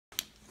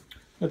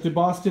at the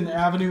Boston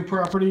Avenue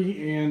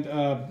property and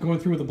going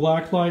through with a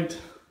black light.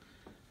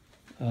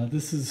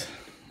 This is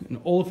an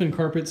olefin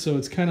carpet, so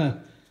it's kind of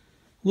a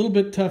little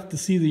bit tough to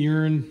see the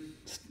urine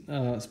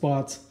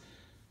spots,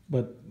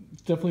 but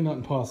it's definitely not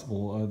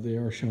impossible. They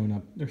are showing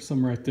up. There's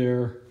some right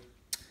there.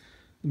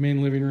 The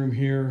main living room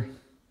here,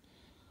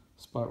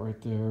 spot right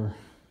there.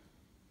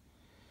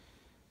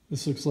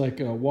 This looks like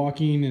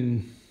walking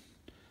and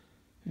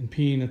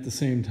peeing at the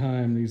same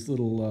time. These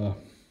little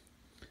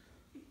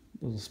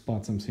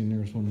spots I'm seeing.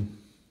 There's one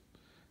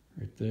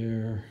right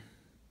there.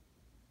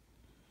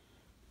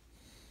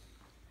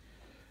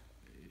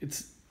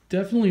 It's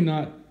definitely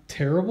not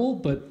terrible,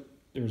 but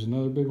there's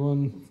another big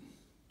one.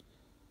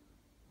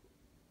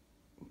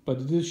 But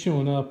it is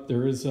showing up.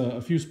 There is a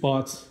few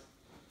spots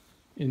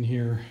in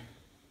here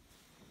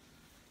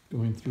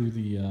going through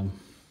the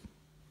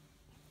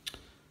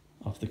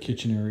off the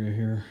kitchen area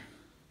here.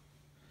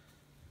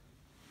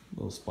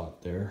 Little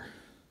spot there.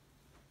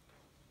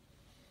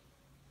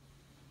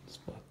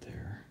 Spot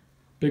there.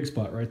 Big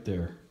spot right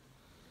there.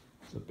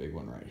 There's a big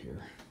one right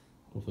here.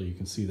 Hopefully you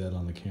can see that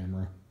on the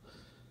camera.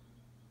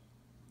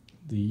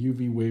 The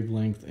UV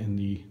wavelength and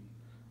the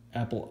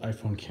Apple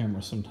iPhone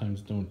camera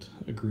sometimes don't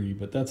agree,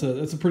 but that's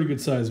a pretty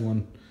good size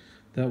one.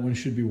 That one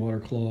should be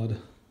water clawed.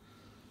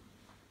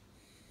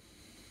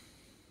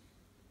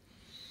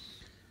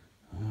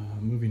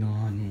 Moving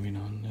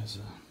on. There's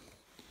a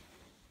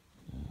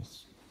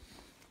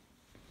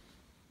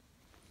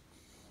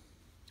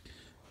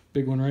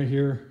big one right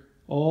here,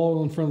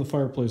 all in front of the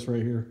fireplace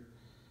right here.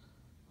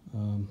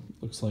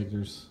 Looks like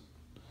there's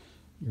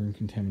urine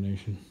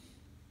contamination.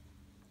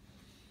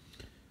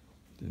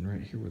 Then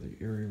right here where the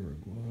area where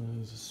it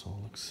was, this all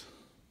looks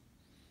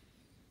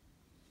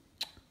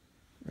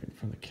right in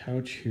front of the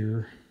couch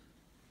here.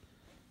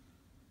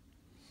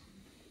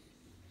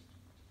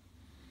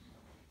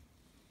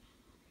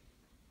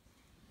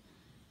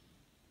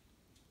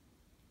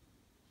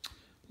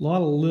 A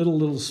lot of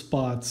little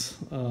spots.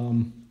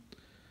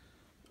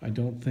 I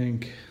don't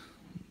think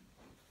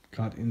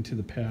got into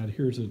the pad.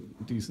 Here's a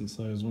decent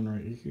sized one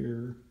right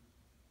here.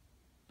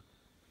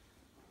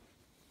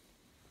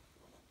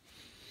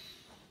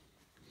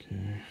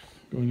 Okay,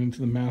 going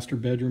into the master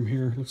bedroom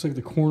here. Looks like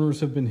the corners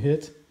have been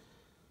hit.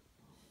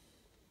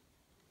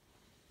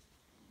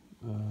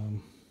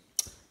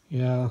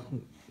 Yeah,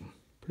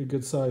 pretty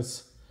good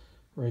size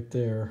right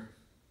there.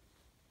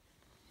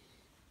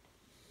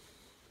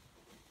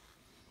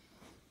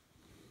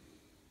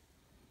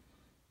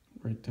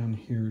 Right down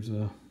here's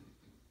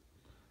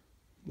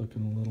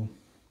looking a little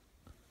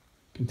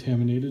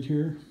contaminated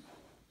here.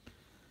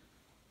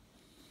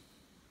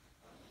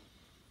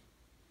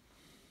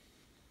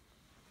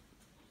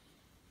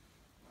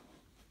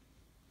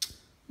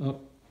 Oh,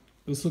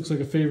 this looks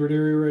like a favorite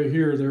area right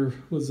here. There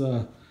was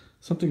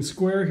something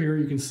square here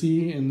you can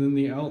see, and then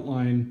the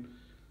outline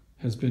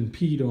has been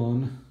peed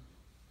on.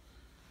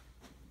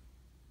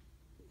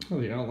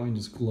 Oh, the outline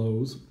just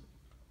glows.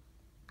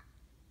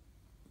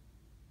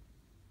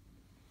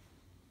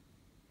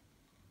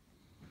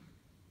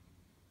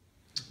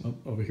 Oh,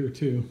 over here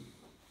too.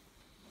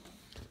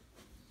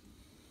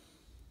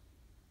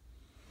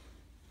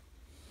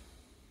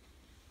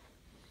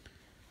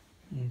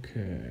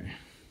 Okay.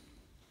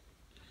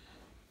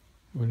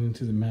 Went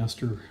into the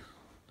master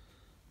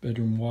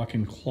bedroom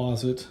walk-in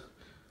closet.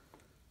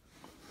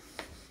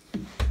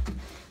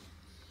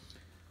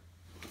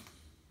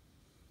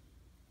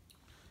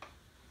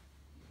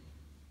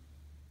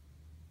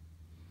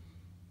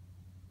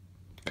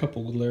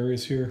 Couple little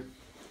areas here.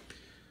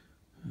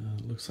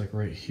 Looks like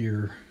right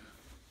here,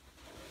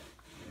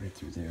 right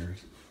through there,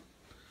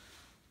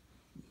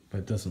 but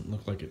it doesn't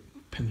look like it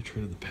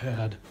penetrated the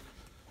pad.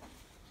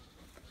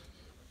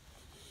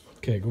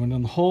 Okay, going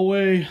down the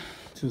hallway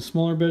to the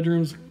smaller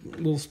bedrooms,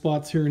 little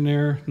spots here and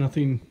there,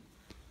 nothing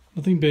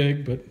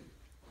big, but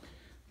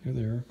they're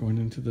there. Going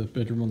into the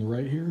bedroom on the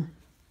right here.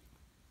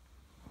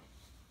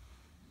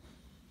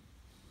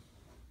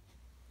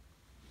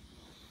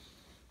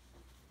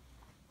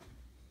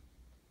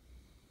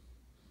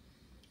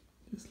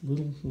 Just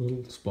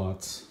little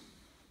spots.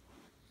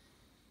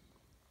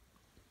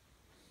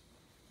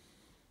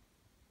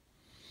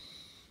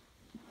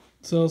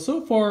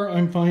 So far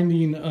I'm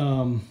finding,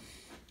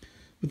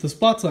 with the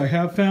spots I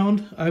have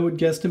found, I would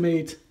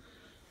guesstimate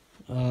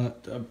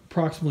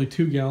approximately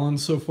 2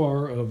 gallons so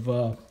far of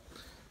a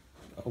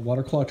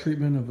water claw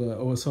treatment of the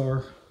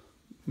OSR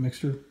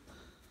mixture.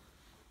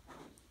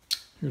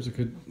 Here's a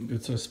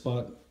good size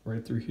spot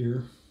right through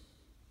here.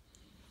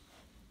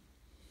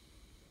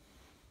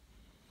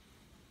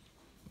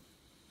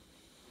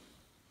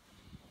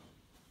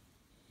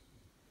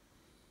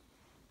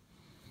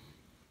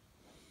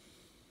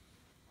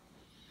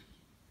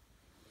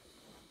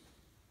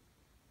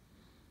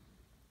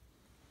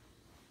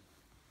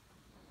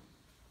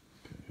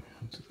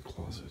 To the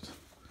closet.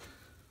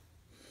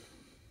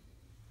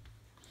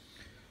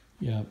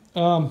 Yeah.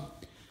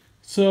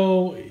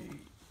 So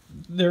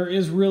there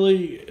is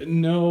really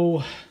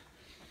no,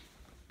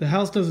 the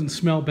house doesn't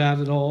smell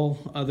bad at all.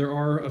 There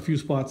are a few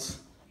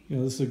spots You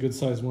know, this is a good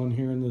size one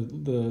here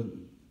in the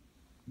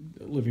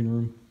living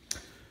room.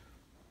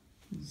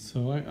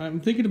 So I'm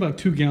thinking about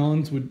 2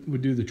 gallons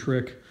would do the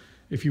trick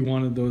if you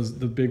wanted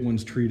the big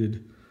ones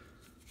treated.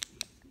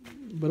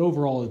 But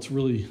overall, it's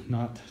really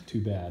not too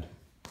bad.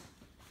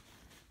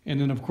 And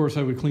then, of course,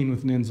 I would clean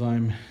with an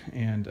enzyme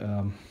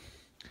and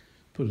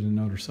put it in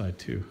another side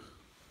too.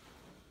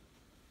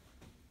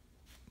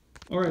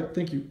 All right,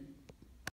 thank you.